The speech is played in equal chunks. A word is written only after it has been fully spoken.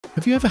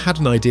Have you ever had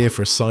an idea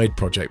for a side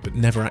project but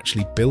never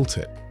actually built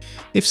it?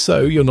 If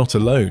so, you're not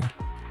alone.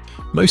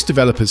 Most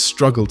developers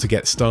struggle to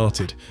get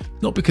started,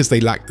 not because they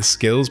lack the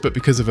skills, but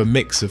because of a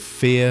mix of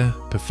fear,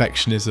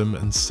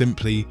 perfectionism, and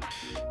simply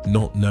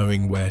not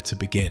knowing where to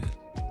begin.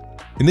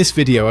 In this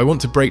video, I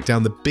want to break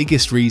down the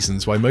biggest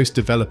reasons why most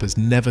developers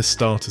never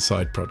start a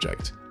side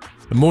project,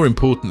 and more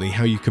importantly,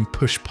 how you can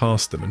push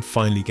past them and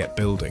finally get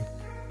building.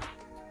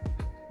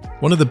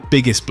 One of the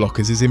biggest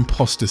blockers is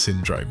imposter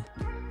syndrome.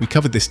 We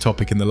covered this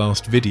topic in the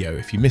last video.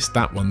 If you missed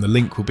that one, the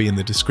link will be in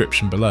the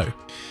description below.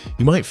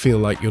 You might feel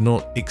like you're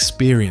not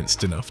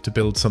experienced enough to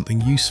build something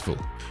useful,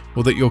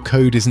 or that your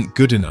code isn't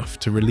good enough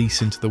to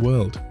release into the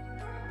world.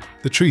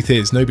 The truth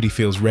is, nobody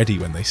feels ready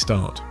when they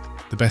start.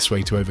 The best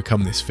way to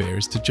overcome this fear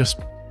is to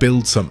just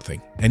build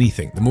something,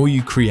 anything. The more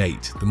you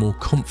create, the more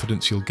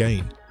confidence you'll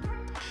gain.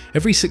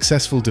 Every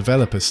successful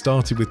developer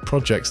started with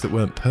projects that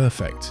weren't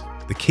perfect.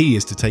 The key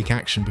is to take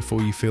action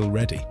before you feel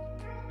ready.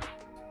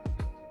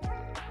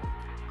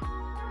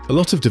 A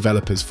lot of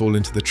developers fall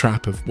into the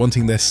trap of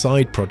wanting their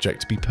side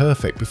project to be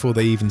perfect before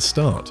they even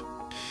start.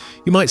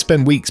 You might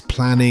spend weeks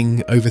planning,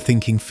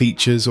 overthinking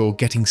features, or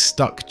getting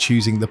stuck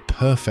choosing the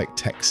perfect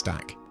tech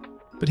stack.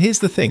 But here's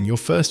the thing, your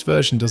first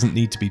version doesn't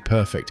need to be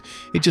perfect,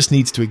 it just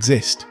needs to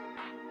exist.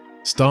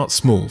 Start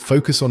small,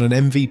 focus on an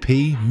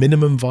MVP,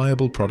 minimum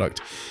viable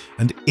product,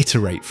 and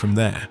iterate from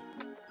there.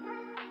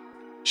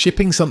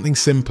 Shipping something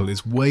simple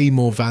is way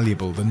more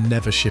valuable than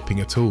never shipping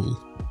at all.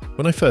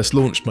 When I first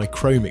launched my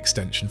Chrome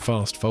extension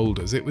Fast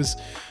Folders, it was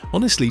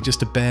honestly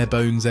just a bare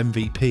bones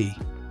MVP.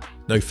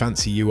 No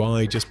fancy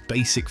UI, just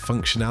basic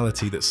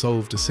functionality that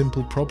solved a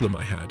simple problem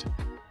I had.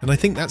 And I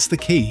think that's the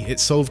key, it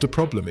solved a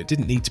problem. It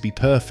didn't need to be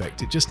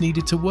perfect, it just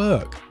needed to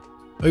work.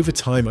 Over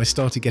time, I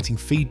started getting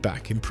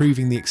feedback,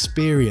 improving the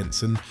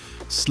experience, and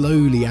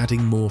slowly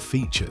adding more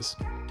features.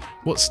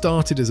 What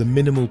started as a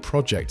minimal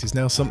project is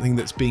now something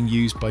that's being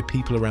used by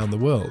people around the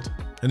world,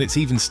 and it's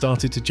even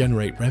started to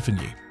generate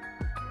revenue.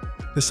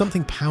 There's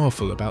something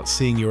powerful about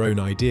seeing your own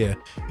idea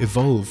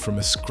evolve from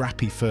a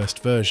scrappy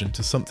first version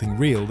to something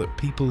real that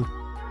people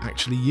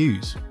actually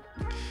use.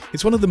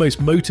 It's one of the most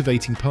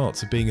motivating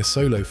parts of being a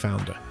solo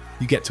founder.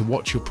 You get to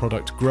watch your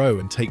product grow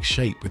and take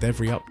shape with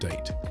every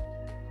update.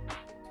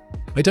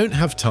 I don't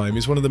have time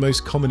is one of the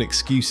most common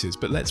excuses,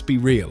 but let's be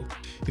real.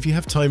 If you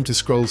have time to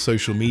scroll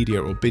social media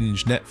or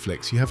binge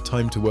Netflix, you have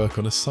time to work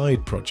on a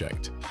side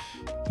project.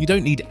 You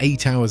don't need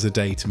 8 hours a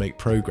day to make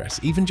progress,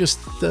 even just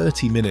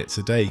 30 minutes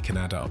a day can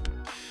add up.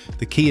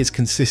 The key is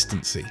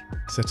consistency.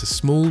 Set a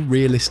small,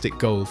 realistic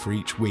goal for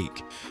each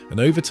week, and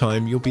over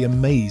time you'll be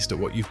amazed at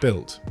what you've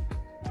built.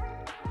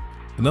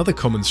 Another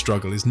common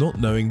struggle is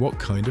not knowing what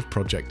kind of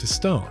project to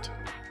start.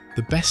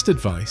 The best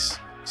advice: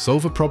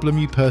 solve a problem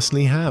you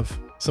personally have.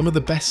 Some of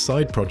the best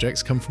side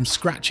projects come from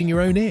scratching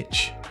your own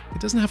itch. It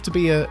doesn't have to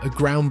be a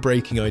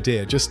groundbreaking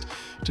idea, just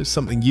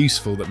something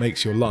useful that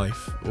makes your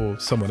life, or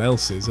someone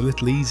else's, a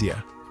little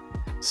easier.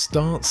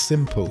 Start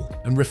simple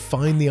and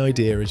refine the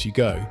idea as you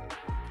go.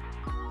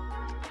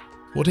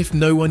 What if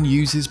no one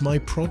uses my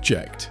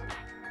project?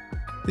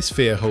 This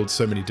fear holds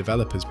so many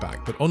developers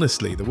back, but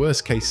honestly, the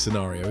worst case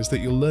scenario is that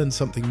you'll learn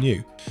something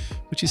new,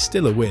 which is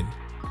still a win.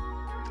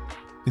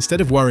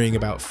 Instead of worrying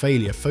about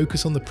failure,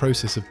 focus on the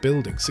process of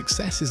building.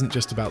 Success isn't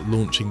just about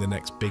launching the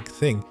next big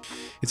thing.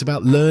 It's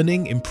about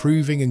learning,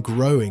 improving, and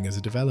growing as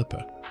a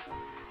developer.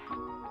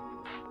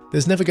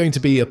 There's never going to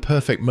be a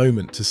perfect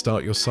moment to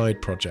start your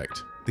side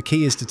project. The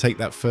key is to take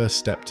that first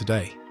step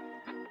today.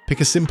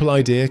 Pick a simple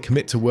idea,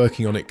 commit to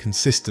working on it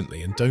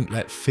consistently, and don't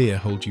let fear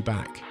hold you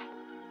back.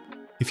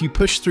 If you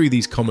push through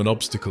these common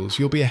obstacles,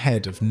 you'll be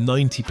ahead of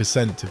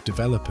 90% of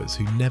developers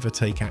who never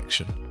take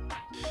action.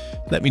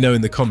 Let me know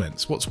in the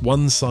comments, what's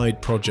one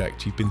side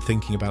project you've been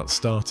thinking about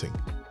starting?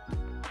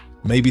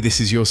 Maybe this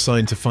is your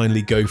sign to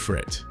finally go for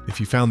it. If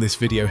you found this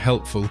video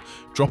helpful,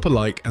 drop a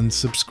like and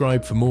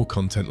subscribe for more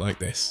content like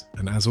this.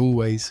 And as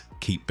always,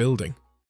 keep building.